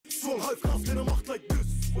Halb Kraft, keiner macht like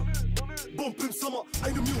this. Bump im Sommer,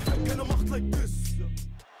 eine Mule, keiner macht like this.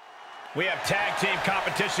 We have tag team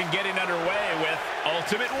competition getting underway with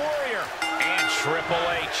Ultimate Warrior and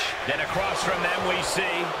Triple H. Then across from them we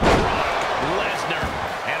see Lesnar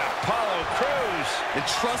and Apollo Crews. And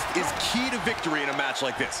trust is key to victory in a match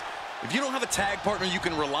like this. If you don't have a tag partner you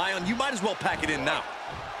can rely on, you might as well pack it in now.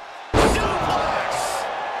 Suplex!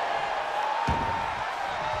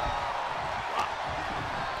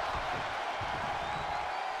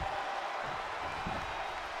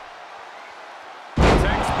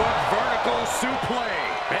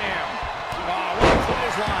 Suplex. Bam. Oh, what a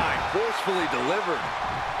clothesline. Forcefully delivered.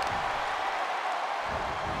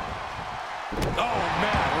 Oh,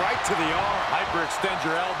 man, right to the arm. Hyperextend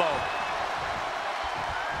your elbow.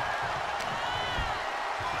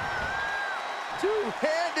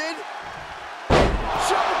 Two-handed.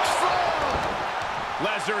 Choke slam.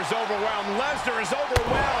 Lesnar is overwhelmed. Lesnar is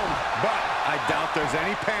overwhelmed. But I doubt there's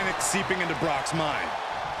any panic seeping into Brock's mind.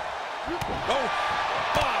 Oh,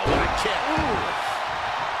 what a kick.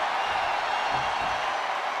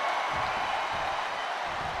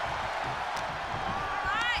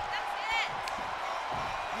 Alright, that's it.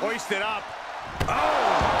 Hoisted up. Oh,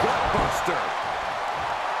 gutbuster.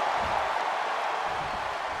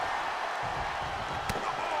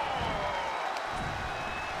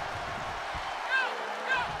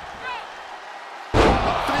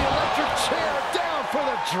 Up to the electric chair, down for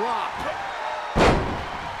the drop.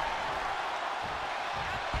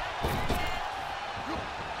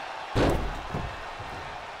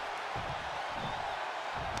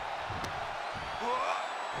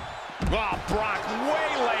 Oh, Brock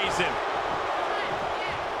waylays him.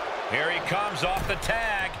 Here he comes off the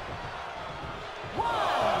tag.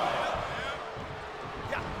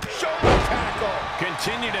 Shoulder tackle.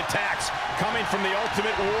 Continued attacks coming from the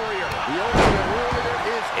Ultimate Warrior. The Ultimate Warrior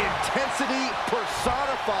is intensity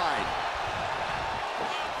personified.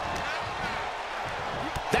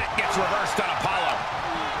 That gets reversed on Apollo.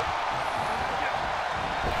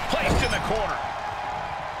 Placed in the corner.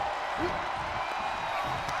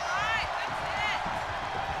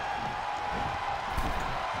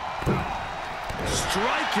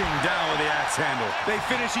 Striking down with the axe handle. They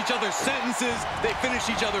finish each other's sentences. They finish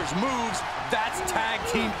each other's moves. That's tag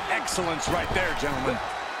team excellence right there, gentlemen.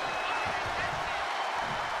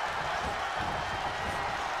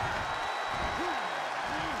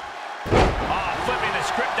 Oh, flipping the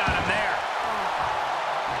script on him there.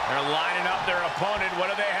 They're lining up their opponent. What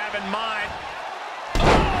do they have in mind?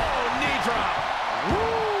 Oh, knee drop.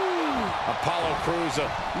 Woo! Apollo Crews a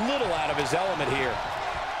little out of his element here.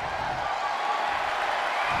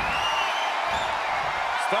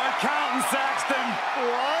 Start counting, Saxton.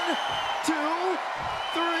 1, 2,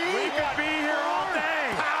 3. We could be here all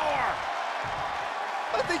day. Power.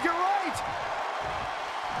 I think you're right.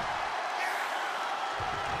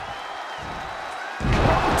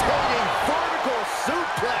 Rotating vertical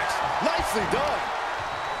suplex. Nicely done.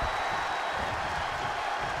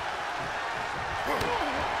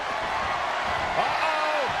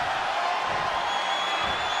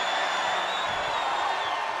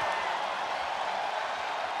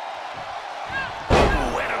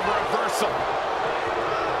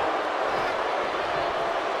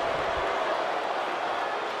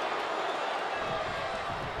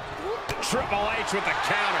 Triple H with the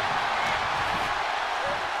counter.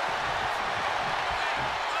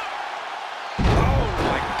 Oh,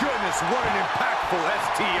 my goodness, what an impactful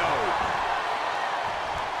STO.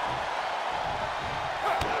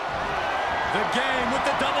 The game with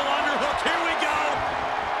the double underhook. Here we go.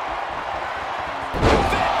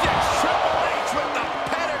 Vintage Triple H with the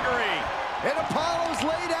pedigree. And Apollo's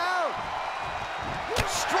laid out.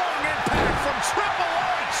 Strong impact from Triple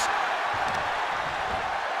H.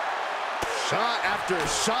 Shot after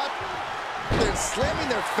shot. They're slamming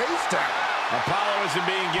their face down. Apollo isn't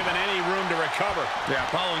being given any room to recover. Yeah,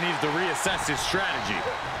 Apollo needs to reassess his strategy.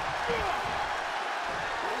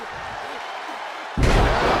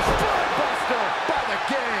 Buster by the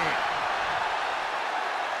game.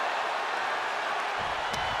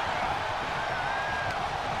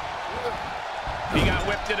 He got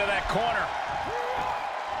whipped into that corner.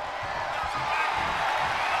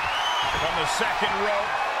 From the second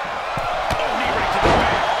rope. Oh, knee right to the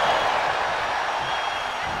back.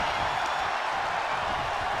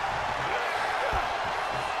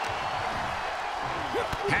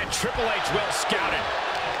 Had Triple H well scouted.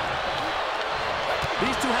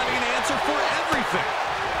 These two having an answer for everything.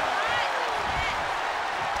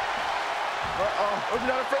 Uh-oh, I'm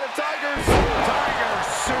not afraid of tigers. Tiger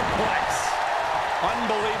suplex.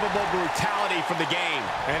 Unbelievable brutality from the game.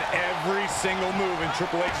 And every single move in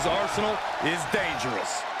Triple H's arsenal is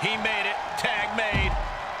dangerous. He made it. Tag made.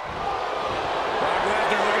 Brock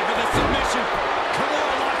Lesnar looking for the submission.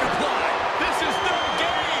 Kimura lock applied. This is no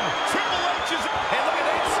game. Triple H is... Hey, look at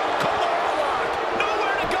this. Kimura lock.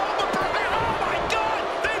 Nowhere to go but for him. Oh, my God.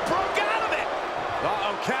 They broke out of it.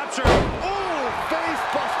 Uh-oh, capture. Ooh, face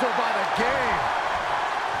buster by the game.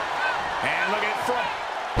 And look at from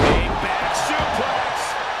a back suplex.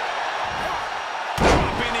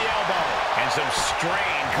 Dropping the elbow. And some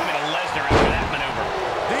strain coming to Lesnar after that maneuver.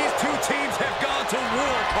 These two teams have gone to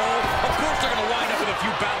war, Cole. Of course they're going to wind up with a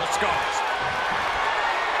few battle scars.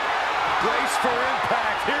 Brace for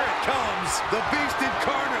impact. Here it comes. The beast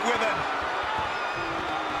incarnate with him.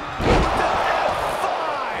 F5.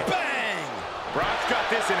 Bang. Brock's got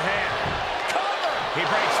this in hand. Cover. He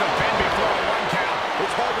breaks the pin before a 1 count.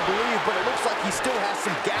 It's hard to believe, but it looks like he still has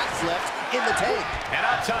some gas left in the tank. And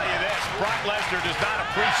I'll tell you this, Brock Lesnar does not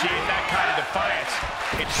appreciate that kind of defiance.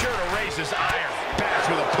 It's sure to raise his ire. Backs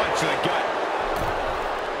with a punch to the gut.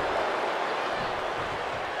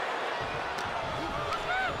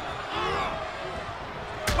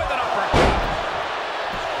 With an uppercut.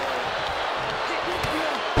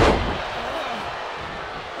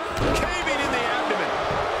 Caving in the abdomen.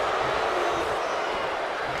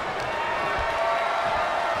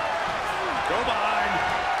 Go behind.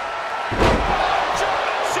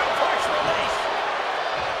 German suplex release.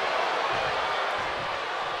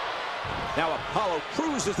 Now Apollo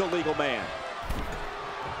Crews is the legal man.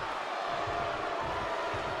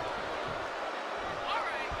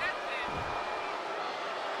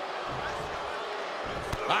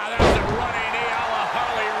 That's a running knee a la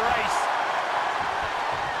Harley Race.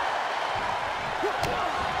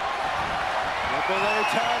 Triple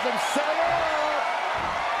H has him set up.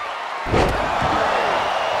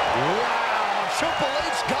 Wow, Triple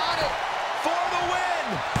H got it for the win.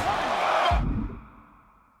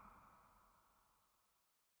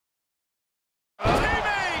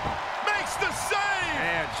 Teammate makes the save.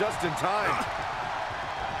 And just in time.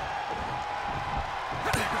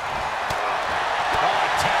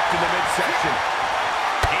 Tapped in the midsection.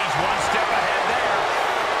 He's 1 step ahead there.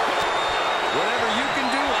 Whatever you can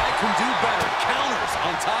do, I can do better. Counters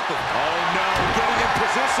on top of it. Oh, no. Getting in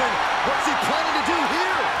position. What's he planning to do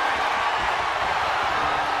here?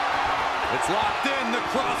 It's locked in. The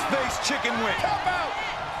crossface chicken wing.